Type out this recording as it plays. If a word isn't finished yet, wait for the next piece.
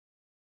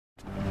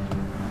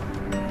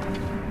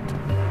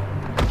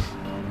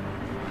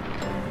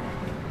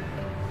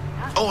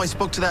Oh, I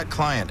spoke to that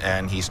client,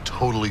 and he's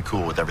totally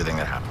cool with everything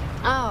that happened.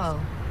 Oh.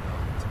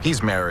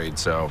 He's married,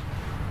 so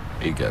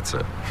he gets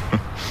it.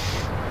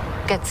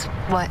 Gets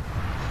what?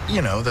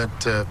 You know,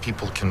 that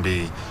people can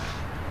be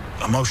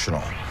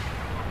emotional.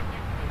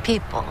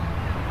 People.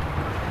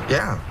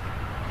 Yeah.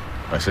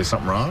 Did I say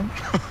something wrong?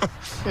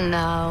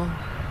 No.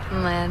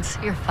 Lance,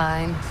 you're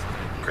fine.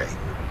 Great.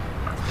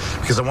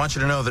 Because I want you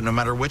to know that no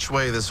matter which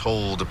way this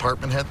whole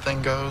department head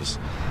thing goes,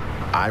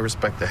 I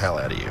respect the hell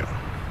out of you.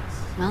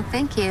 Well,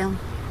 thank you.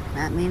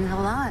 That means a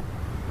lot.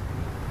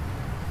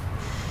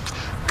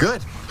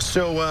 Good.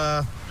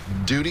 So,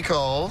 duty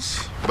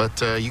calls, but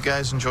you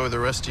guys enjoy the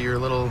rest of your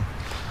little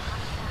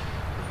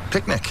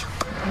picnic.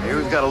 Here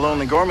we've got a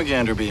lonely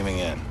Gormagander beaming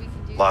in.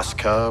 Lost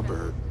cub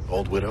or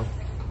old widow.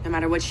 No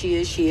matter what she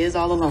is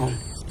all alone.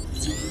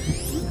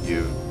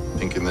 You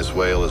thinking this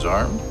whale is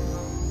armed?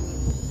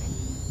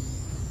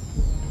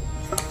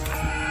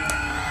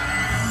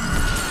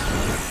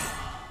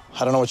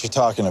 I don't know what you're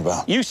talking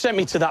about. You sent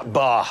me to that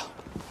bar.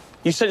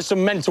 You sent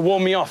some men to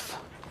warn me off.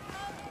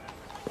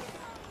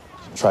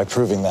 Try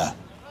proving that.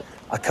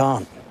 I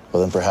can't.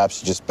 Well, then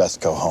perhaps you just best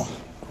go home.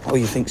 Oh,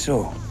 you think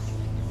so?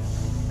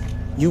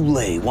 You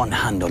lay one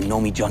hand on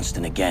Naomi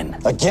Johnston again.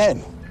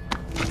 Again?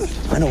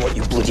 I know what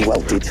you bloody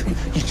well did.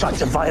 You tried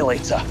to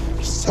violate her.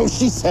 So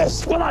she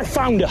says. Well, I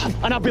found her,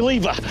 and I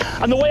believe her.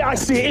 And the way I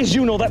see it is,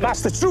 you know that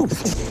that's the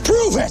truth.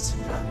 Prove it!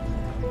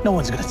 No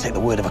one's gonna take the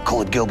word of a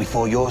colored girl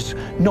before yours.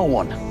 No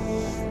one.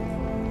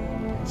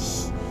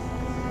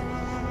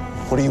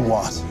 What do you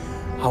want?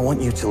 I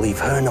want you to leave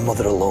her and her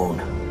mother alone.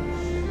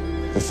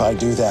 If I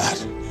do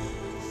that,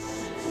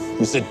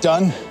 is it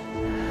done?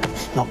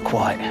 Not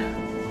quite.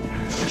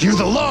 You're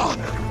the law!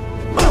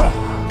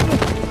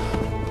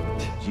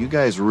 You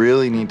guys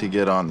really need to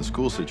get on the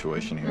school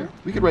situation here.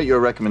 We could write you a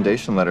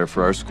recommendation letter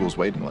for our school's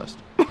waiting list.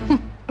 Who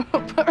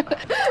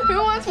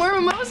wants more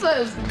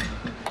mimosas?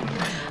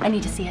 I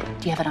need to see it.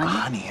 Do you have it on you?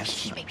 Honey,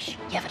 Shh, baby, shh.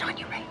 You have it on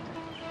you, right?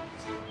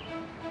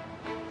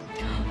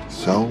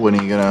 So, when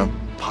are you gonna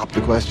pop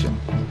the question?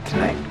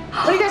 Tonight.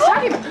 What are you guys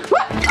talking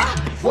about?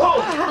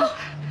 Whoa!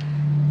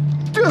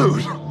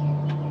 Dude!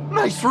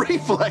 Nice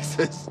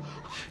reflexes!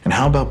 And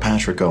how about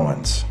Patrick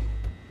Owens?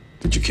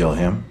 Did you kill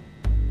him?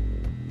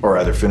 Or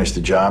rather finish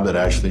the job that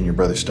Ashley and your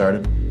brother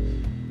started?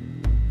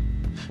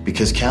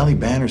 Because Callie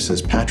Banner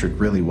says Patrick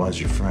really was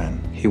your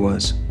friend. He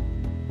was.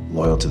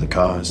 Loyal to the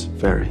cause.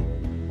 Very.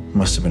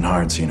 Must have been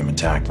hard seeing him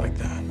attacked like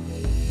that.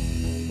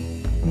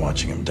 And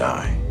watching him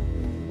die.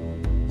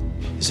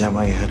 Is that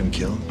why you had him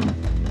killed?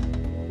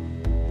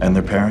 And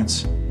their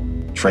parents?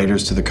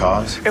 Traitors to the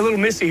cause? Hey, little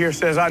Missy here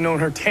says I've known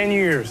her 10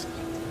 years.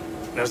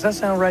 Now, does that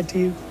sound right to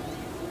you?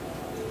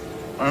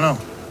 I don't know.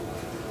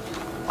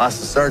 Ask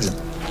the sergeant.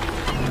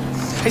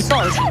 Hey,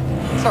 Sarge.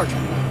 Sarge.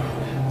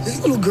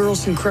 This little girl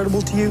seem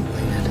credible to you?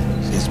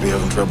 Seems to be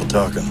having trouble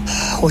talking.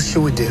 What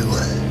should we do?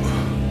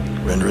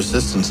 Render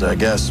assistance, I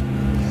guess.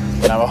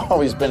 I've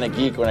always been a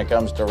geek when it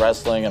comes to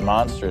wrestling and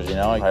monsters, you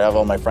know? I'd have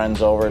all my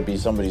friends over, it'd be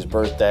somebody's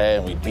birthday,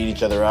 and we'd beat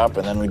each other up,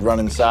 and then we'd run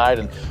inside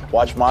and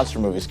watch monster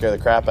movies, scare the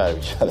crap out of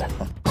each other.